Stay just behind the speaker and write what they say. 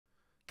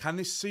Can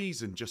this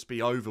season just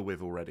be over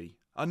with already?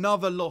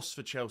 Another loss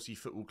for Chelsea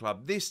Football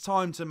Club, this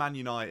time to Man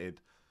United.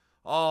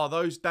 Oh,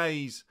 those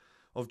days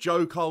of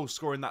Joe Cole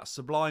scoring that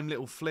sublime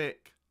little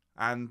flick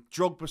and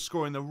Drogba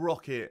scoring the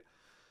rocket.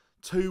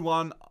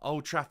 2-1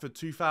 Old Trafford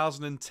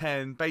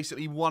 2010,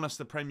 basically won us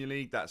the Premier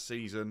League that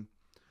season.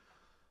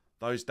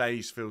 Those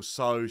days feel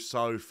so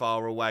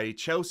far away.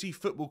 Chelsea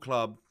Football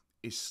Club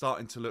is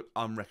starting to look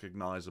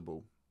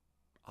unrecognisable.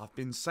 I've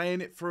been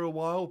saying it for a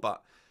while,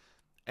 but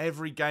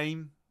every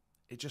game,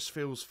 it just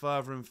feels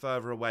further and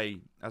further away.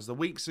 As the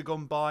weeks have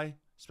gone by,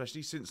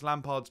 especially since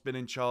Lampard's been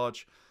in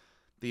charge,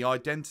 the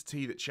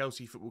identity that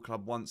Chelsea Football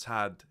Club once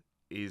had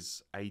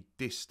is a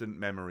distant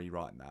memory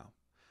right now.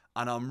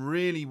 And I'm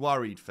really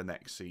worried for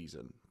next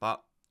season.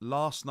 But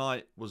last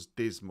night was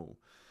dismal.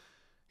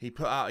 He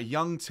put out a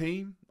young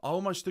team. I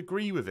almost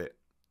agree with it.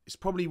 It's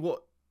probably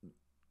what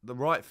the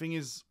right thing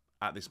is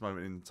at this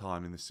moment in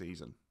time in the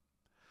season.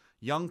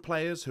 Young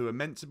players who are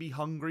meant to be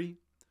hungry,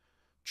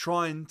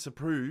 trying to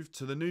prove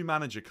to the new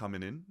manager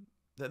coming in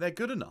that they're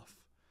good enough.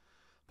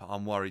 But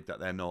I'm worried that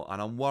they're not. And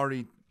I'm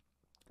worried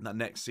that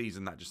next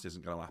season that just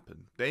isn't going to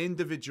happen. The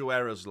individual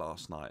errors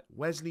last night.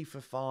 Wesley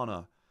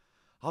Fofana.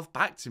 I've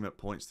backed him at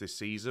points this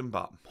season,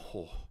 but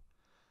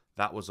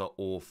that was an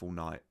awful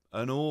night.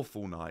 An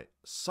awful night.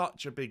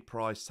 Such a big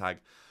price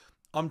tag.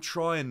 I'm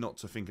trying not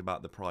to think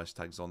about the price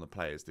tags on the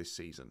players this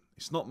season.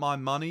 It's not my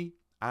money,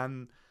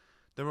 and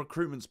the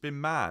recruitment's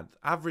been mad.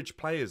 Average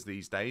players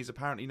these days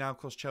apparently now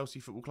cost Chelsea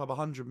Football Club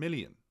 100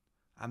 million,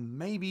 and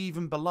maybe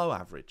even below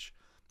average.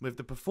 With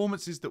the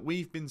performances that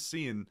we've been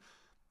seeing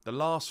the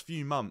last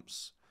few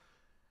months,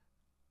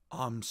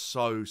 I'm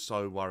so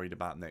worried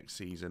about next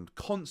season.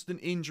 Constant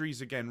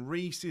injuries again.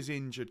 Reece is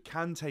injured.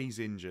 Kante's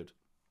injured.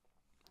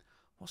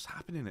 What's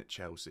happening at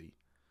Chelsea?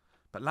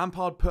 But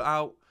Lampard put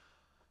out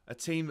a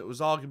team that was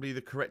arguably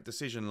the correct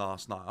decision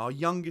last night. Our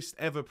youngest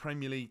ever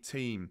Premier League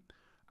team.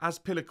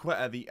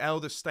 Azpilicueta, the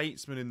elder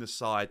statesman in the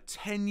side,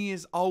 10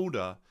 years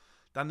older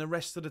than the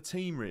rest of the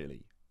team,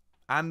 really.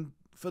 And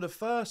for the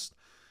first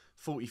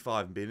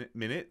 45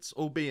 minutes,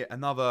 albeit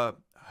another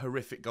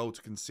horrific goal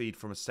to concede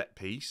from a set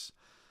piece,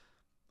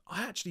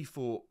 I actually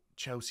thought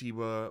Chelsea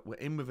were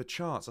in with a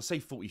chance. I say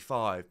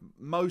 45.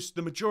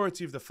 The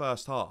majority of the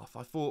first half,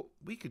 I thought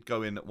we could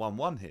go in at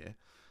 1-1 here.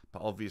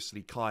 But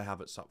obviously Kai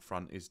Havertz up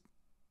front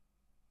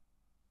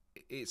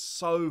it's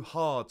so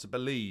hard to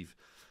believe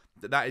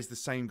that is the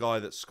same guy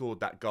that scored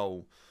that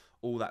goal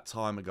all that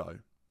time ago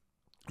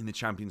in the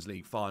Champions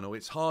League final.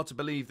 It's hard to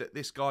believe that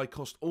this guy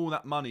cost all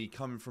that money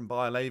coming from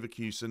Bayer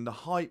Leverkusen, the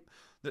hype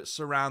that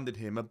surrounded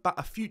him,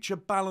 a future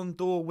Ballon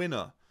d'Or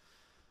winner,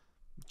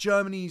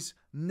 Germany's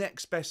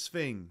next best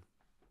thing,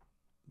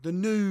 the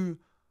new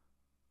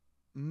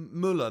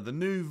Muller, the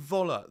new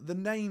Voller, the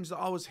names that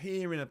I was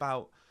hearing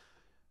about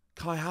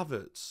Kai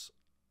Havertz.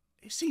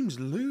 It seems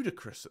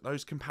ludicrous that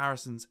those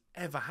comparisons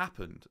ever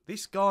happened.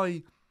 This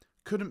guy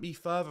couldn't be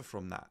further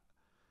from that.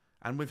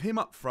 And with him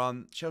up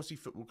front, Chelsea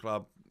Football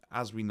Club,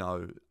 as we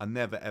know, are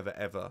never,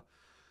 ever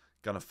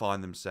going to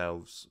find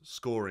themselves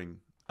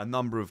scoring a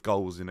number of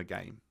goals in a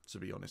game, to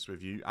be honest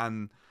with you.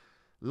 And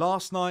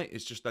last night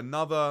is just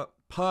another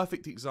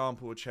perfect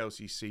example of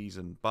Chelsea's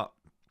season. But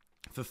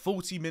for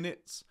 40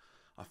 minutes,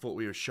 I thought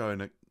we were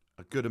showing a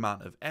good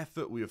amount of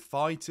effort. We were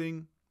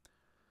fighting.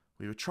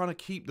 We were trying to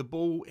keep the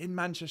ball in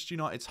Manchester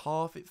United's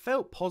half. It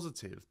felt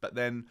positive, but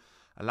then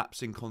a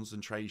lapse in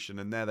concentration,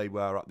 and there they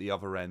were at the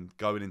other end,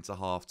 going into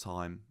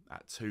half-time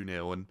at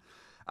 2-0. And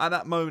at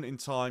that moment in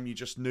time, you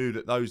just knew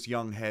that those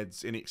young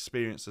heads,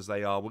 inexperienced as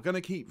they are, were going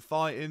to keep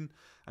fighting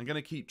and going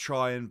to keep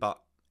trying,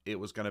 but it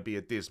was going to be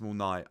a dismal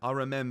night. I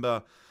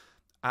remember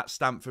at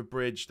Stamford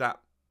Bridge, that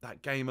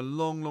game a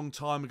long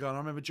time ago, and I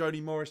remember Jody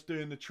Morris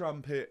doing the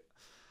trumpet.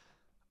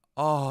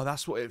 Oh,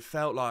 that's what it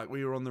felt like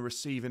we were on the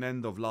receiving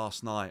end of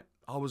last night.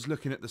 I was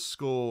looking at the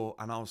score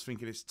and I was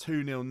thinking, it's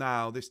 2-0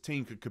 now. This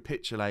team could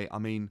capitulate. I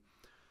mean,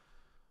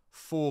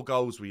 4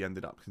 goals we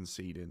ended up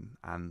conceding,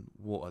 and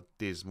what a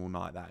dismal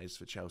night that is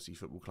for Chelsea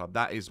Football Club.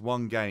 That is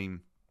one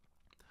game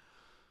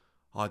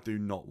I do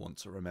not want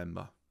to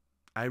remember.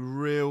 A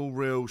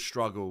real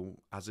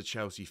struggle as a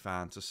Chelsea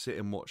fan to sit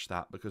and watch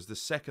that, because the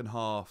second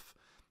half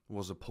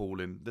was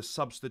appalling. The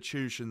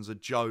substitutions, a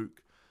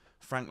joke.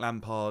 Frank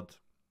Lampard,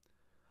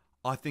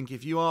 I think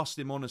if you asked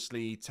him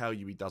honestly, he'd tell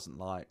you he doesn't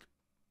like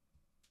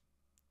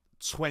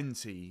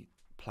 20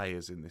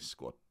 players in this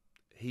squad.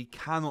 He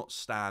cannot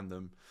stand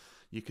them.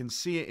 You can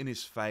see it in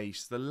his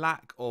face. The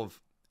lack of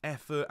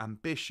effort,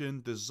 ambition,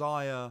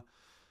 desire.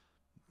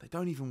 They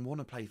don't even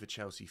want to play for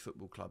Chelsea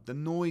Football Club. The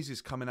noises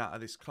coming out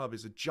of this club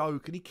is a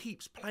joke, and he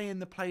keeps playing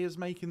the players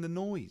making the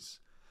noise.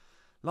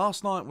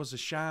 Last night was a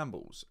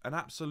shambles, an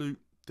absolute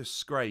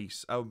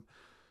disgrace,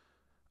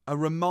 a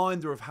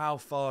reminder of how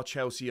far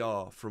Chelsea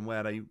are from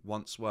where they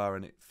once were,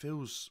 and it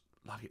feels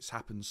like it's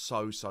happened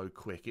so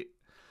quick.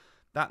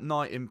 That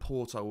night in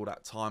Porto all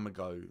that time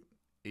ago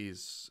it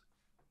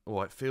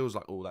feels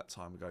like all that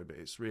time ago, but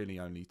it's really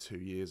only 2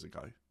 years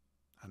ago,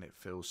 and it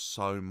feels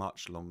so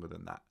much longer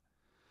than that.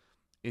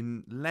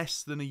 In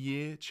less than a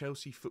year,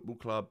 Chelsea Football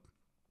Club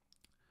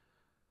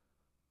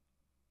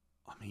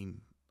I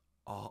mean,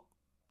 are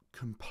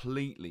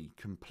completely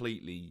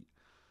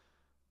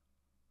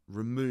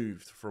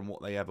removed from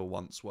what they ever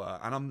once were.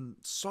 And I'm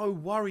so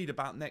worried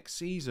about next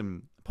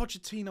season.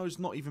 Pochettino's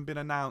not even been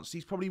announced.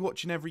 He's probably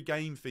watching every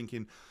game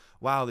thinking,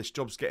 wow, this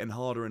job's getting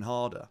harder and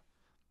harder.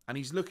 And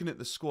he's looking at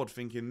the squad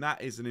thinking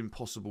that is an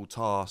impossible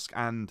task.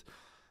 And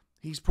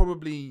he's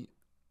probably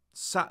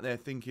sat there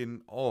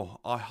thinking, oh,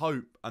 I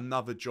hope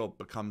another job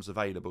becomes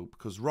available.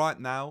 Because right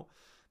now,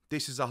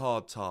 this is a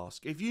hard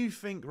task. If you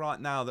think right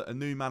now that a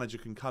new manager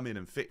can come in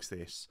and fix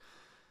this,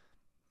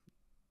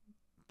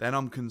 then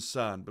I'm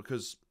concerned,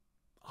 because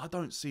I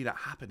don't see that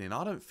happening.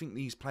 I don't think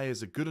these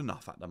players are good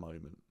enough at the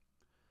moment.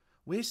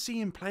 We're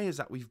seeing players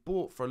that we've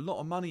bought for a lot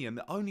of money, and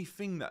the only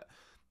thing that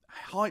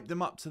hyped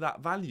them up to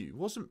that value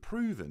wasn't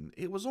proven.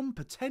 It was on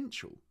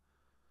potential.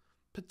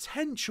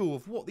 Potential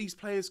of what these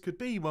players could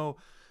be. Well,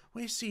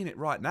 we're seeing it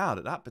right now,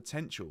 that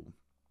potential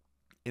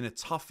in a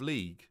tough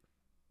league,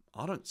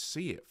 I don't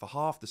see it for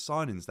half the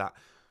signings that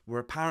were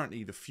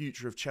apparently the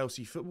future of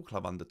Chelsea Football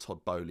Club under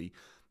Todd Boehly.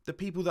 The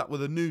people that were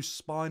the new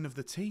spine of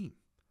the team.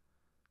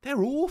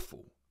 They're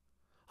awful.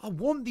 I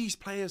want these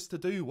players to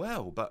do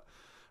well, but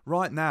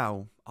right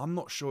now, I'm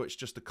not sure it's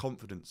just a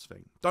confidence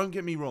thing. Don't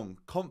get me wrong,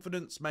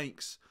 confidence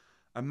makes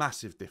a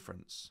massive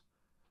difference.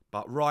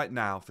 But right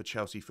now, for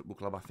Chelsea Football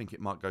Club, I think it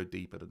might go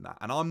deeper than that.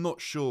 And I'm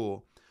not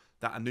sure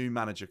that a new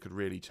manager could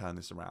really turn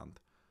this around.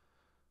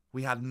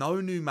 We had no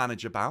new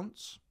manager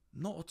bounce.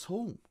 Not at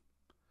all.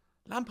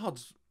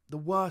 Lampard's the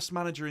worst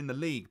manager in the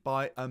league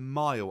by a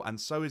mile,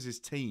 and so is his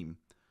team.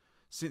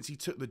 Since he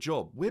took the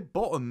job, we're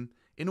bottom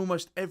in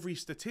almost every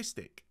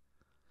statistic.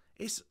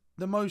 It's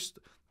the most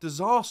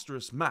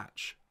disastrous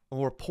match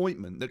or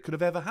appointment that could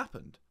have ever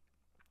happened.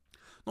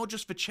 Not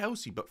just for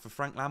Chelsea, but for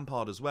Frank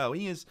Lampard as well.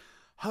 He has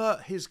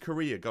hurt his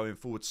career going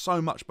forward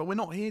so much, but we're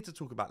not here to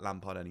talk about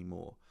Lampard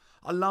anymore.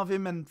 I love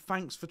him, and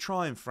thanks for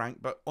trying, Frank,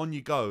 but on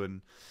you go,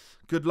 and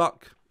good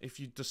luck if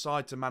you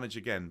decide to manage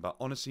again. But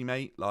honestly,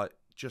 mate,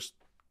 just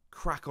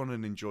crack on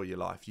and enjoy your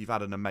life. You've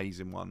had an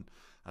amazing one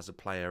as a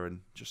player,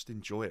 and just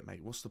enjoy it,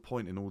 mate. What's the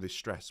point in all this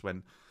stress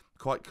when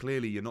quite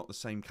clearly you're not the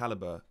same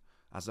calibre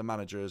as a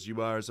manager as you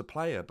were as a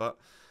player? But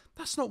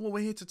that's not what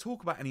we're here to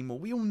talk about anymore.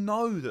 We all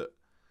know that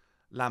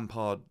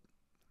Lampard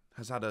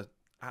has had an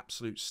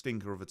absolute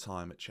stinker of a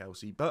time at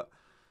Chelsea. But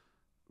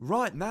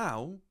right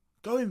now,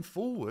 going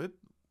forward,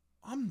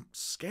 I'm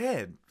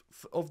scared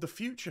of the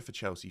future for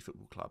Chelsea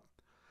Football Club.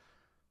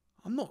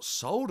 I'm not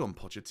sold on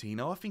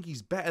Pochettino. I think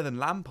he's better than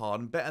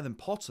Lampard and better than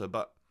Potter,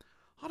 but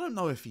I don't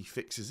know if he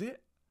fixes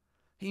it.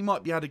 He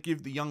might be able to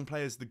give the young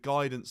players the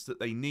guidance that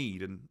they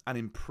need and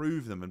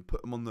improve them and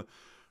put them on the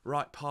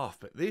right path.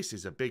 But this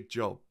is a big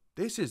job.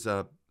 This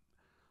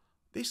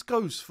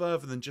goes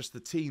further than just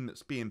the team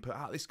that's being put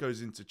out. This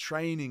goes into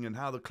training and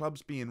how the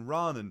club's being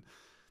run. And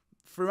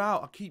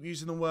throughout, I keep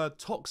using the word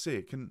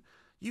toxic. And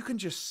you can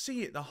just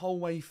see it the whole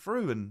way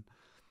through. And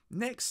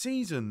next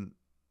season,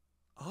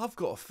 I've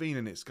got a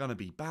feeling it's going to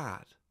be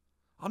bad.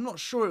 I'm not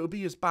sure it'll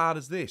be as bad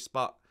as this,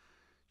 but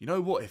you know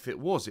what? If it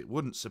was, it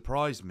wouldn't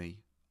surprise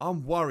me.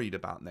 I'm worried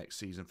about next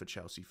season for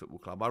Chelsea Football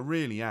Club. I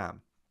really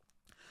am.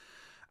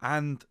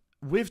 And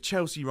with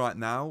Chelsea right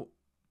now,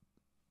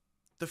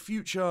 the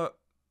future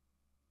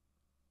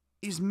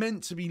is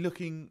meant to be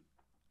looking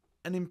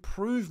an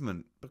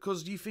improvement,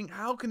 because you think,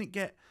 how can it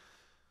get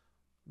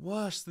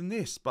worse than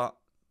this? But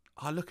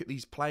I look at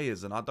these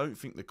players and I don't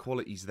think the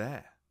quality's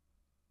there.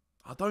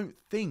 I don't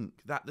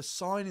think that the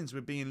signings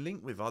we're being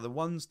linked with are the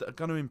ones that are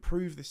going to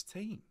improve this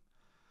team.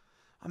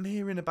 I'm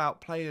hearing about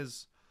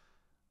players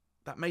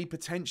that may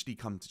potentially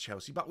come to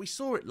Chelsea, but we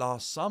saw it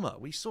last summer.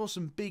 We saw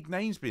some big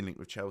names being linked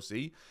with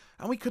Chelsea,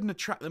 and we couldn't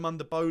attract them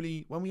under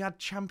Boehly when we had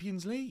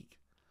Champions League.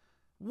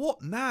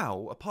 What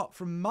now, apart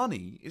from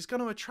money, is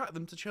going to attract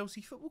them to Chelsea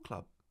Football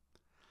Club?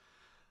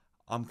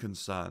 I'm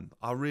concerned.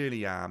 I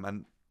really am.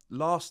 And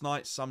last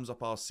night sums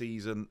up our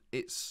season.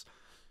 It's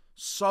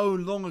so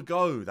long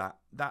ago,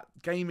 that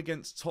game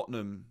against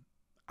Tottenham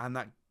and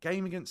that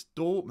game against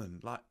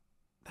Dortmund.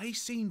 They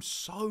seem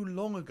so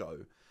long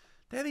ago.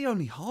 They're the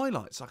only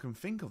highlights I can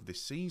think of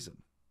this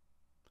season.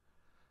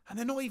 And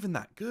they're not even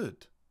that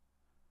good.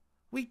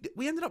 We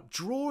ended up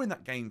drawing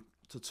that game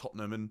to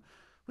Tottenham, and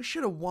we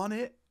should have won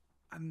it.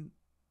 And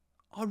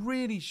I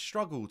really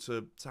struggle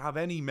to have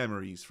any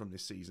memories from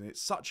this season.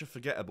 It's such a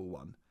forgettable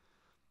one.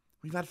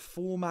 We've had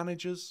 4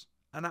 managers,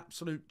 an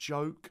absolute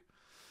joke.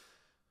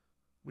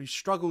 We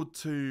struggled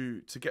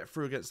to get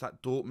through against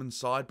that Dortmund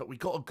side, but we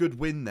got a good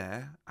win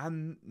there.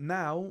 And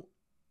now,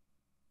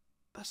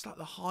 that's like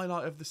the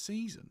highlight of the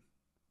season.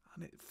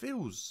 And it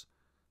feels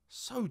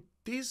so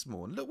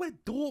dismal. And look where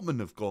Dortmund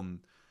have gone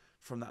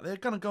from that. They're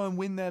going to go and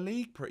win their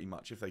league pretty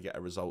much if they get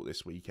a result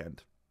this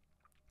weekend.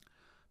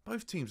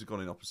 Both teams have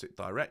gone in opposite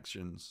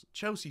directions.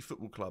 Chelsea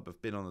Football Club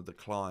have been on a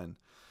decline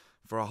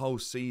for a whole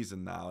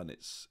season now, and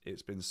it's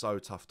been so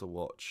tough to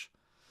watch.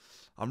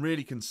 I'm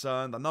really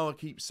concerned. I know I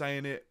keep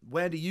saying it.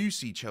 Where do you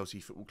see Chelsea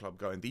Football Club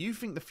going? Do you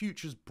think the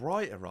future's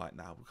brighter right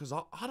now? Because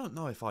I don't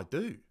know if I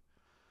do.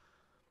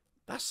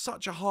 That's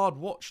such a hard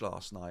watch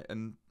last night,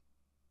 and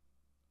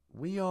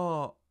we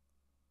are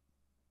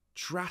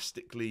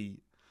drastically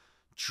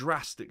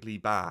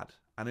bad,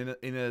 and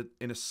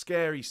in a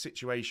scary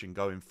situation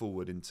going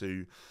forward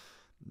into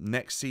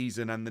next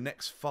season and the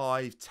next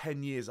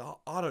 5-10 years.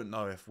 I don't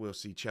know if we'll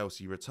see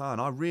Chelsea return.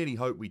 I really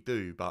hope we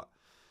do, but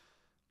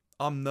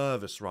I'm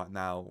nervous right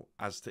now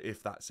as to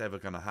if that's ever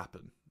going to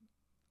happen.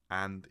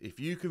 And if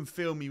you can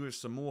fill me with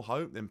some more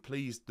hope, then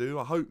please do.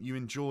 I hope you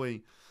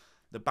enjoy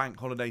the bank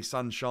holiday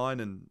sunshine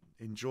and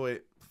enjoy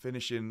it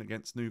finishing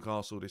against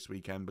Newcastle this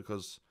weekend,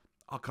 because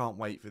I can't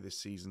wait for this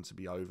season to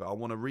be over. I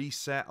want to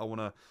reset. I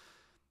want to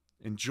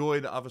enjoy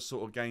the other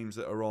sort of games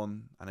that are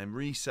on, and then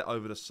reset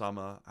over the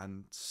summer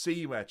and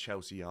see where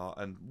Chelsea are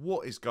and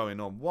what is going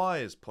on. Why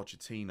has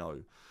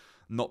Pochettino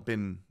not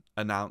been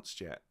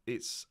announced yet?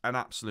 It's an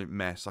absolute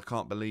mess. I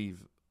can't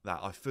believe that.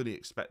 I fully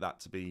expect that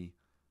to be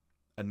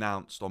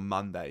announced on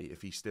Monday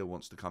if he still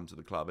wants to come to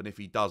the club. And if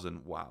he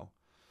doesn't, wow,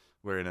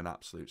 we're in an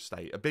absolute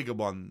state. A bigger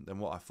one than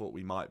what I thought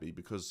we might be,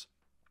 because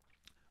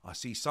I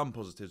see some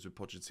positives with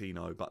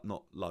Pochettino, but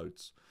not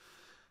loads.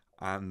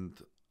 And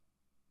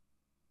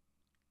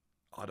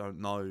I don't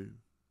know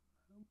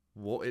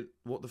what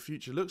the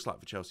future looks like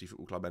for Chelsea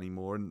Football Club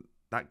anymore. And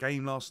that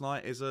game last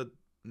night is a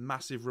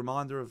massive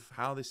reminder of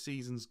how this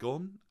season's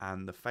gone,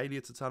 and the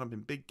failure to turn up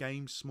in big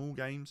games, small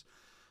games,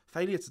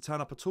 failure to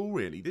turn up at all,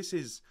 really. This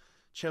is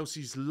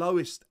Chelsea's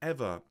lowest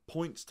ever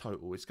points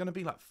total. It's going to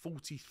be like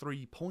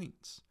 43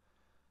 points.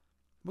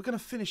 We're going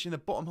to finish in the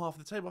bottom half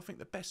of the table. I think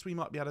the best we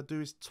might be able to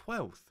do is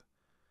 12th.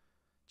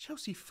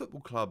 Chelsea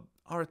Football Club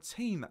are a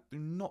team that do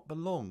not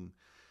belong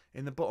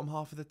in the bottom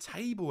half of the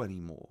table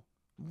anymore.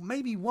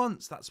 Maybe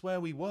once that's where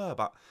we were,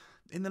 but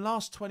in the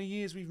last 20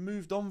 years we've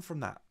moved on from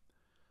that.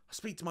 I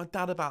speak to my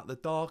dad about the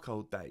dark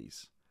old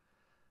days,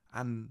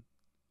 and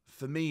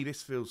for me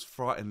this feels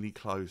frighteningly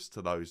close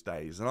to those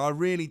days. And I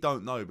really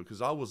don't know,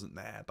 because I wasn't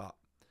there, but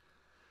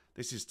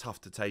this is tough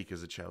to take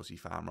as a Chelsea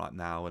fan right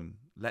now. And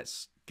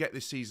let's get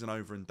this season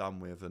over and done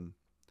with and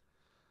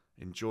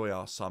enjoy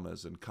our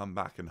summers and come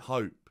back and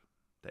hope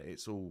that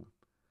it's all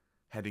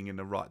heading in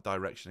the right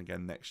direction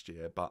again next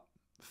year. But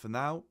for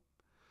now,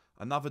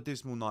 another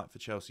dismal night for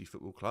Chelsea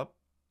Football Club.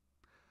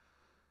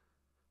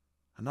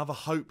 Another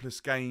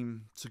hopeless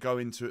game to go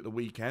into at the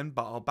weekend,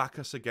 but I'll back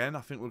us again.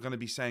 I think we're going to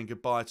be saying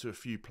goodbye to a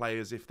few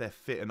players if they're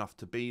fit enough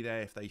to be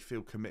there, if they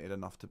feel committed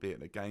enough to be at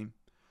the game.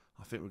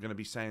 I think we're going to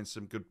be saying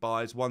some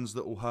goodbyes, ones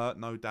that will hurt,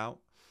 no doubt.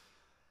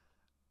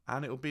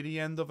 And it'll be the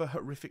end of a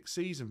horrific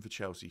season for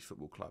Chelsea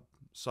Football Club.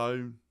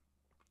 So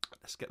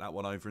let's get that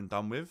one over and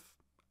done with.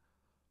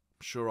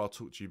 I'm sure I'll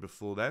talk to you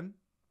before then.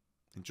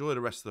 Enjoy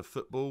the rest of the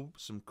football.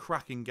 Some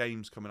cracking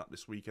games coming up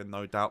this weekend,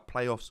 no doubt.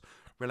 Playoffs,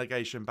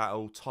 relegation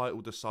battle,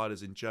 title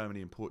deciders in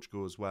Germany and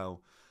Portugal as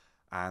well.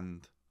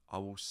 And I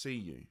will see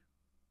you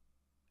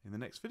in the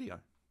next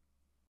video.